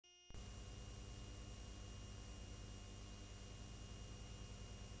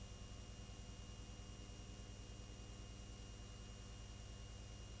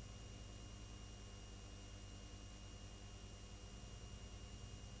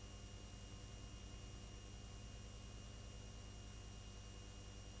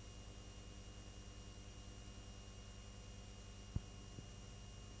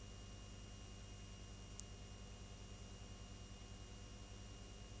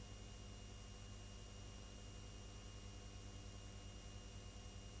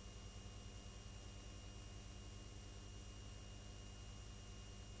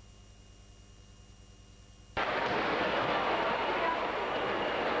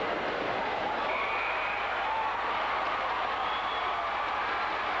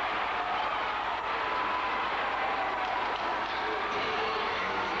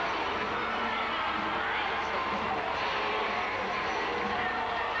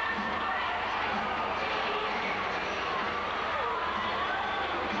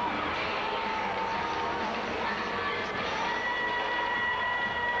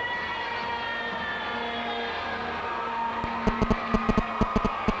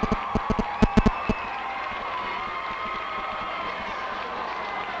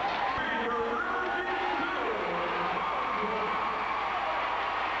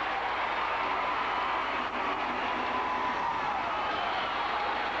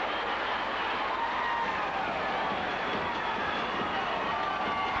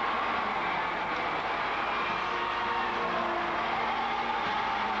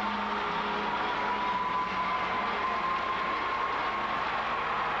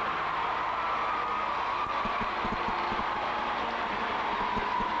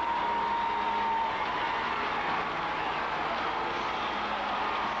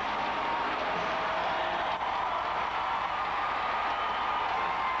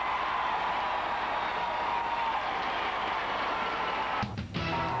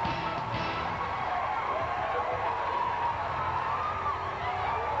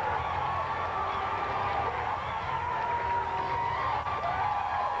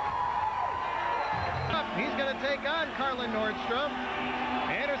to take on Carlin Nordstrom.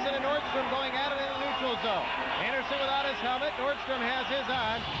 Anderson and Nordstrom going at it in the neutral zone. Anderson without his helmet. Nordstrom has his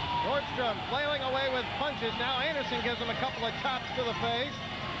on. Nordstrom flailing away with punches. Now Anderson gives him a couple of chops to the face.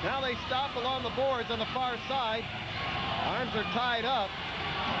 Now they stop along the boards on the far side. Arms are tied up.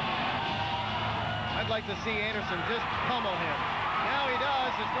 I'd like to see Anderson just pummel him. Now he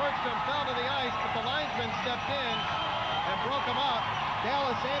does as Nordstrom fell to the ice, but the linesman stepped in and broke him up.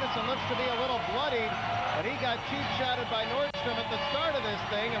 Dallas Anderson looks to be a little bloodied, but he got cheap-shotted by Nordstrom at the start of this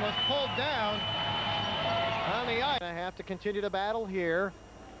thing and was pulled down on the ice. I have to continue to battle here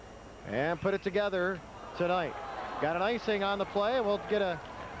and put it together tonight. Got an icing on the play. We'll get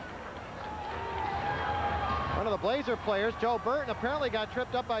one of the Blazer players, Joe Burton, apparently got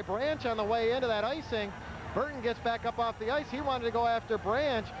tripped up by Branch on the way into that icing. Burton gets back up off the ice. He wanted to go after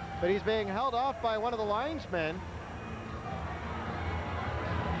Branch, but he's being held off by one of the linesmen.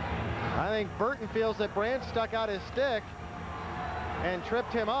 I think Burton feels that Branch stuck out his stick and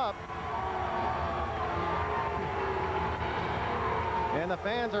tripped him up. And the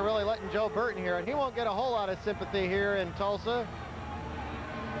fans are really letting Joe Burton hear it. He won't get a whole lot of sympathy here in Tulsa.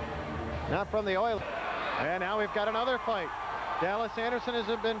 Not from the Oilers. And now we've got another fight. Dallas Anderson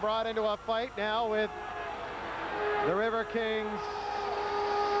has been brought into a fight now with the Riverkings'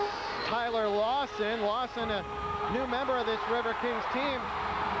 Tyler Lawson. Lawson, a new member of this Riverkings team.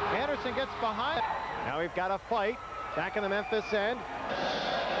 Anderson gets behind. Now we've got a fight back in the Memphis end.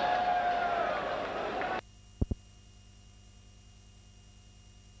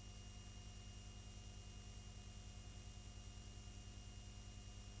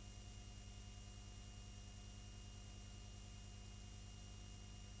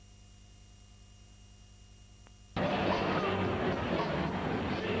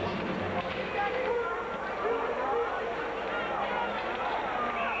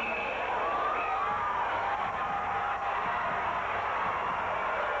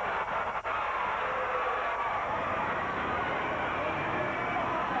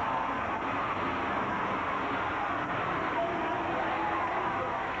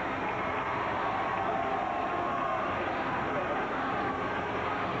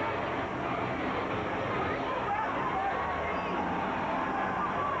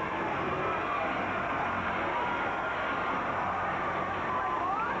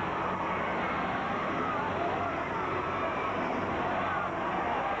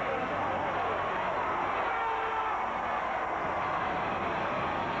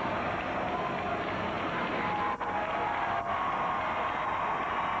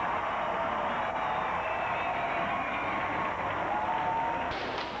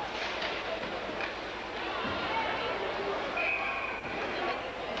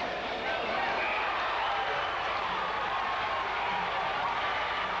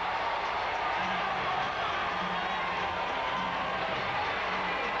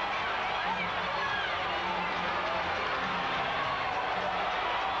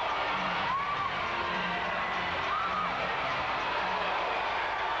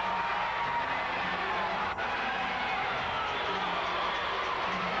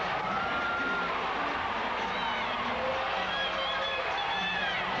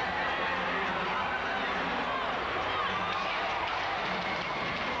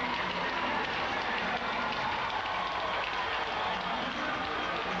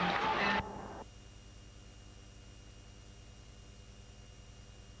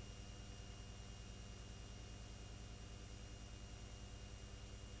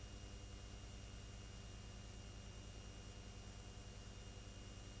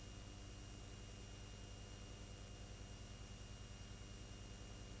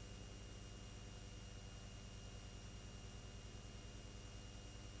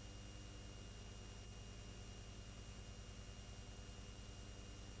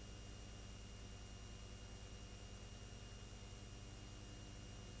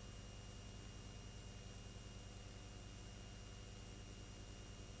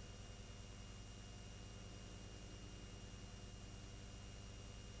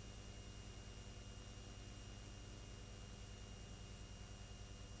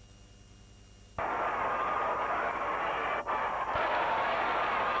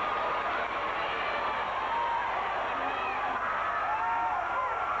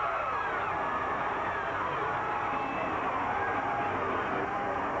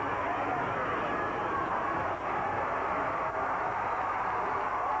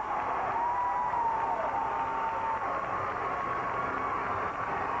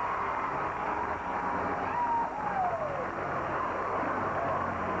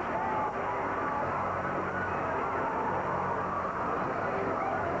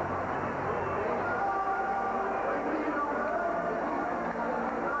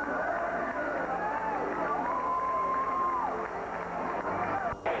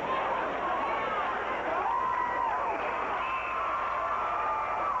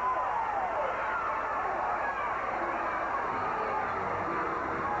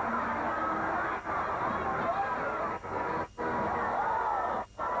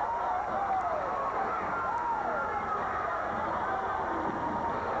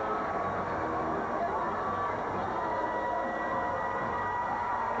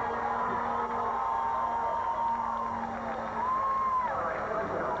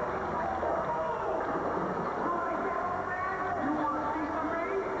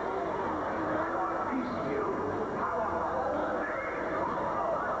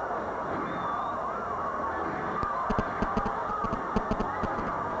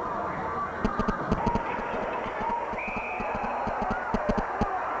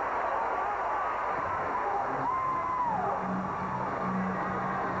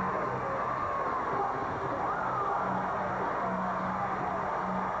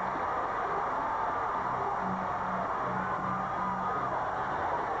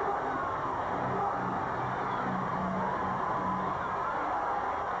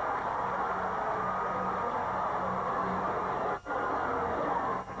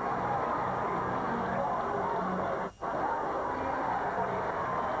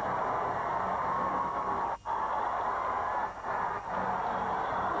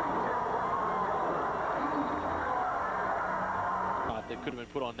 could have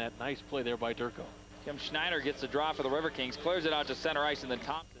been put on net. Nice play there by Durko. Tim Schneider gets the draw for the Riverkings, clears it out to center ice, and then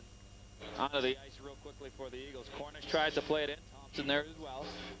Thompson onto the ice real quickly for the Eagles. Cornish tries to play it in. Thompson there as well.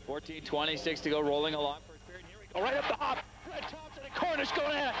 14:26 to go, rolling along first period. Here we go, right up the hop. Fred Thompson and Cornish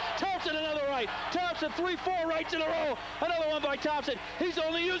going ahead. Thompson another right. Thompson 3-4 rights in a row. Another one by Thompson. He's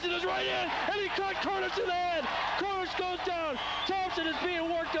only using his right hand, and he caught Cornish in the head. Cornish goes down. Thompson is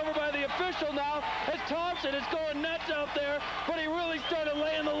being worked over by the official now, as Thompson is going nuts out there, but he really started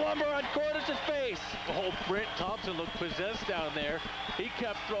laying the lumber on Cornish's face. Oh, Brent Thompson looked possessed down there. He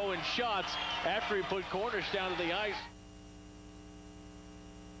kept throwing shots after he put Cornish down to the ice.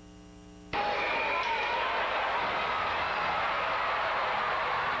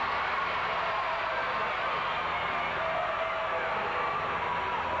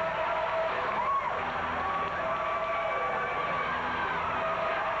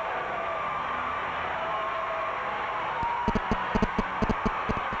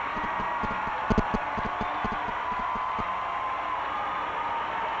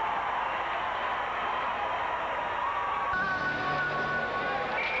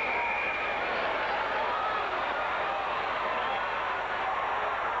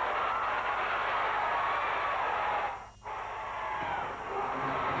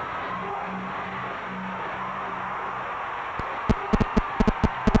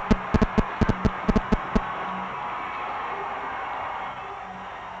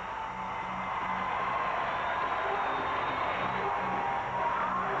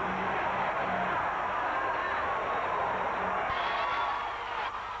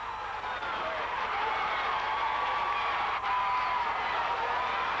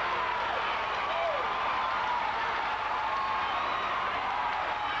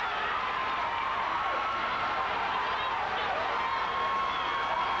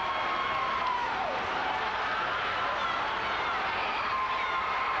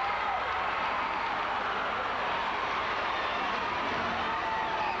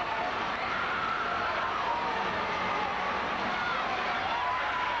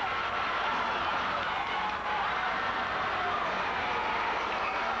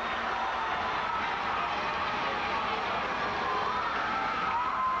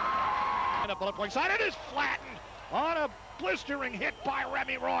 Up the left wing side, it is flattened on a blistering hit by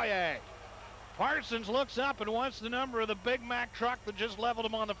Remy Royer. Parsons looks up and wants the number of the Big Mac truck that just leveled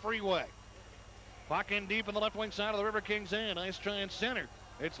him on the freeway. Puck in deep in the left wing side of the Riverkings end. Nice try in center.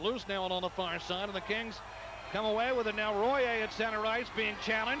 It's loose now and on the far side, and the Kings come away with it. Now Royer at center ice being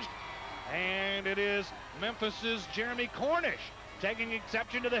challenged, and it is Memphis's Jeremy Cornish taking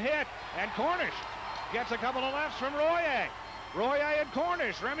exception to the hit, and Cornish gets a couple of lefts from Royer. Royer and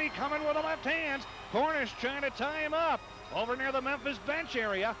Cornish. Remy coming with the left hands. Cornish trying to tie him up over near the Memphis bench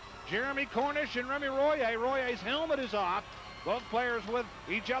area. Jeremy Cornish and Remy Royer. Royer's helmet is off. Both players with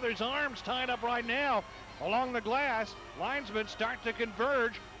each other's arms tied up right now along the glass. Linesmen start to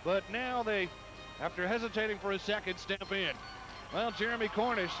converge, but now they, after hesitating for a second, step in. Well, Jeremy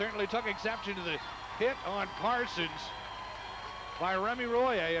Cornish certainly took exception to the hit on Parsons by Remy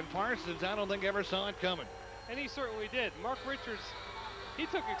Royer, and Parsons, I don't think, ever saw it coming. And he certainly did. Mark Richards, he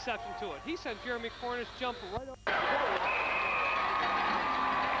took exception to it. He sent Jeremy Cornish jump right over.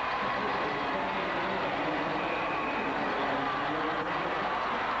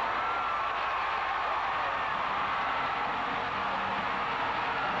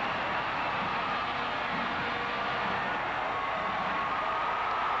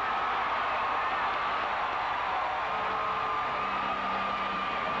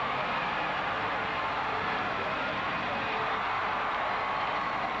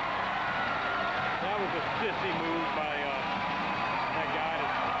 Sissy move by that guy to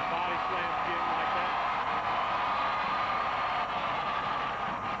body slam Jim like that.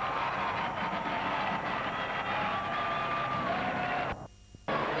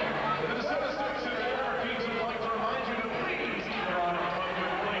 The Minnesota State Center Riverkings would like to remind you to please keep your eye on what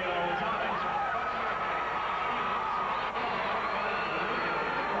you're playing at all times.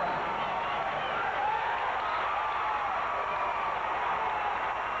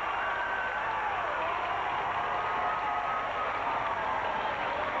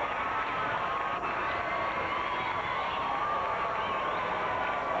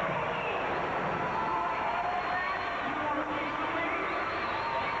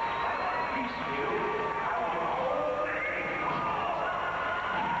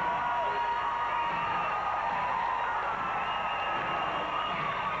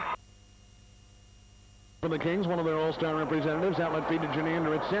 For the Kings, one of their all-star representatives, outlet feed to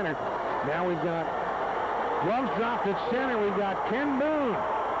Janander at center. Now we've got gloves dropped at center. We've got Ken Boone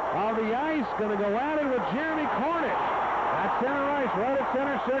on the ice, going to go at it with Jeremy Cornish. At center ice, right at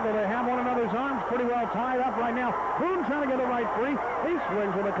center circle. They have one another's arms pretty well tied up right now. Boone trying to get a right free. He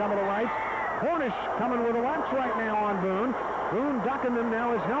swings with a couple of rights. Cornish coming with the lefts right now on Boone. Boone ducking them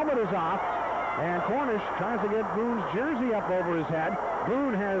now. His helmet is off. And Cornish tries to get Boone's jersey up over his head.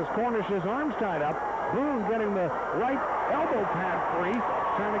 Boone has Cornish's arms tied up. Boone getting the right elbow pad free.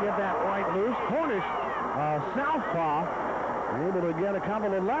 Trying to get that right loose. Cornish, southpaw, able to get a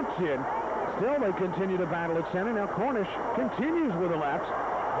couple of lefts in. Still, they continue to battle at center. Now Cornish continues with the lefts.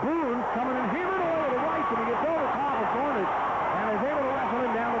 Boone coming in here over the right, and he gets over top of Cornish and is able to wrestle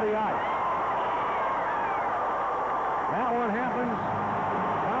him down to the ice. That one happens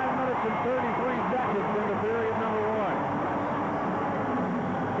 5 minutes and 33 seconds into period number 1.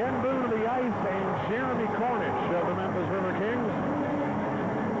 Ken Boone to the ice and Jeremy Cornish of the Memphis Riverkings.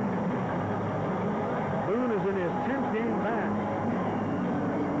 Boone is in his 10th game back.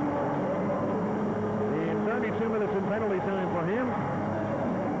 32 minutes in penalty time for him.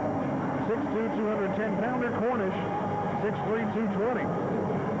 6'2", 210-pounder Cornish, 6'3", 220.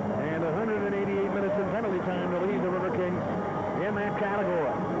 And 188 minutes in penalty time to lead the Riverkings in that category.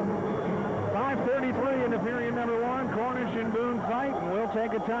 5:33 into period number 1. Cornish and Boone fight, and we'll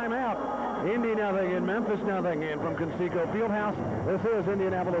take a timeout. Indy nothing and Memphis nothing. And from Conseco Fieldhouse, this is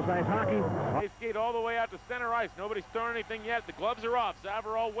Indianapolis Ice Hockey. They skate all the way out to center ice. Nobody's throwing anything yet. The gloves are off.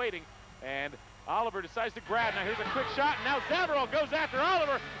 Zavarol waiting, and Oliver decides to grab. Now here's a quick shot, and now Zavarol goes after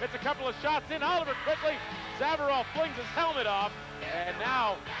Oliver. It's a couple of shots in. Oliver quickly. Zavarol flings his helmet off, and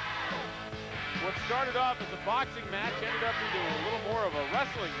now what started off as a boxing match ended up into a little more of a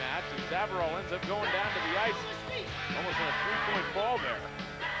wrestling match, and Zavarol ends up going down to the ice almost on a three-point fall there.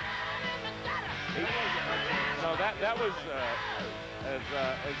 No, that was as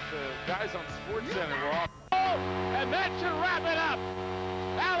the guys on SportsCenter were off. Oh, and that should wrap it up.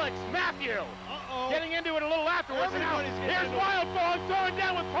 Alex Matthew getting into it a little afterwards. Now, here's Wildfong throwing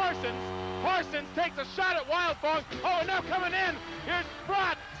down with Parsons. Parsons takes a shot at Wildfong. Oh, and now coming in. Here's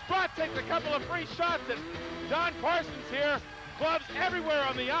Sprott. Sprott takes a couple of free shots at Don Parsons here. Gloves everywhere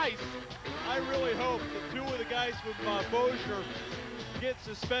on the ice. I really hope that 2 of the guys from Bossier get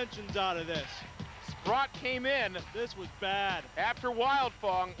suspensions out of this. Sprott came in. This was bad. After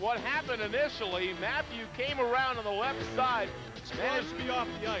Wildfong, what happened initially, Matthew came around on the left side. Managed to be off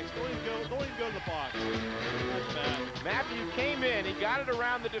the ice. Don't even go to the box. That's bad. Matthew came in, he got it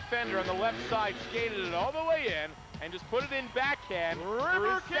around the defender on the left side, skated it all the way in, and just put it in backhand for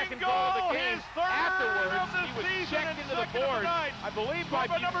his second goal of the game. Afterwards, he was checked into the board, I believe by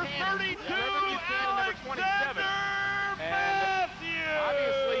number 32, number 27. And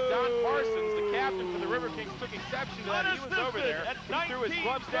obviously, Don Parsons, the captain for the Riverkings, took exception to that. He was over there. He threw his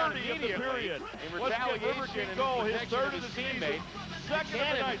gloves down immediately in retaliation and protection of his teammate. Second of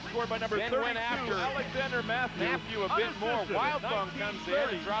the night, scored by number 32, went after Alexander Matthew. a bit more. Wildfong comes in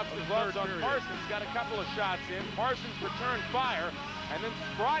and drops the gloves on Parsons. Got a couple of shots in. Parsons returned fire. And then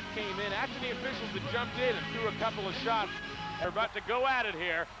Sprott came in after the officials had jumped in and threw a couple of shots. They're about to go at it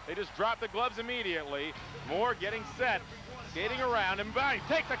here. They just dropped the gloves immediately. Moore getting set, skating around, and he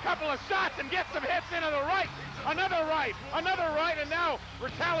takes a couple of shots and gets some hits into the right. Another right, and now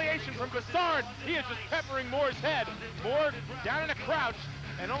retaliation from Bessard. He is just peppering Moore's head. Moore down in a crouch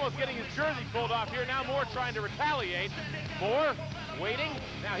and almost getting his jersey pulled off here. Now Moore trying to retaliate. Moore waiting.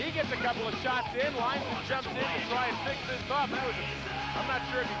 Now he gets a couple of shots in. Linesman jumps in to try and fix this up. I'm not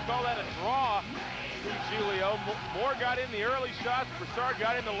sure if you call that a draw. Julio. Moore got in the early shots, Broussard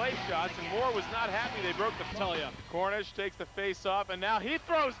got in the late shots, and Moore was not happy. They broke the tell ya. Cornish takes the face off, and now he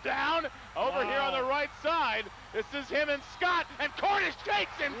throws down over here on the right side. This is him and Scott, and Cornish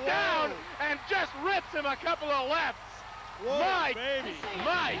takes him down and just rips him a couple of lefts. Whoa,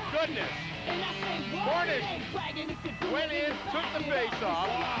 my goodness. Cornish went in, took the face off.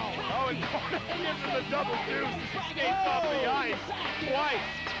 Oh, and Cornish gives him a double deuce. Skates off the ice twice.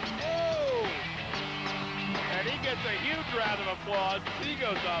 Oh. And he gets a huge round of applause as he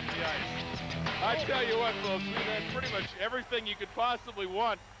goes off the ice. I tell you what, folks, we've had pretty much everything you could possibly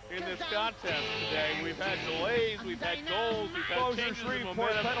want in this contest today. We've had delays, we've had goals, we've had changes in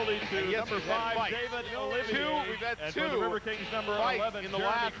momentum. Penalty to number 5, David Olivier. We've had and 2 for the Riverkings number 11 in the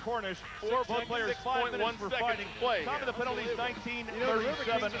Jeremy last Cornish. 4 Both players 5 minutes for fighting. Play. Time of the penalties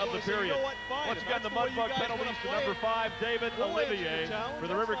 19:37 of the period. Once again, the Mudbug penalties to number 5, David Olivier. For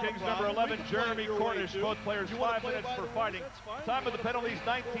the Riverkings number 11, Jeremy Cornish. Both players 5 minutes for fighting. Time of the penalties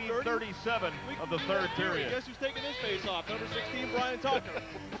 19:37 of the third period. Guess who's taking this face off? Number 16, Brian Tucker.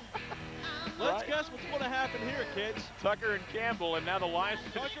 Let's guess what's going to happen here, kids. Tucker and Campbell, and now the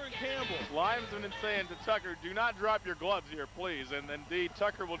linesman. Tucker and Campbell. Linesman is saying to Tucker, do not drop your gloves here, please. And indeed,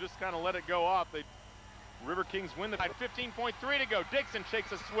 Tucker will just kind of let it go off. Riverkings win the fight. 15.3 to go. Dixon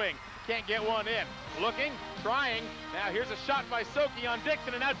takes a swing. Can't get one in. Looking, trying. Now here's a shot by Soki on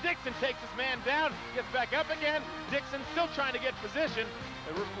Dixon, and now Dixon takes his man down, gets back up again. Dixon still trying to get position.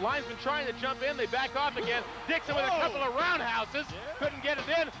 The linesman trying to jump in. They back off again. Dixon with a couple of roundhouses. Couldn't get it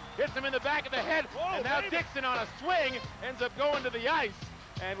in. Hits him in the back of the head. And now Dixon on a swing ends up going to the ice.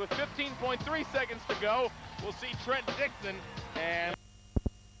 And with 15.3 seconds to go, we'll see Trent Dixon and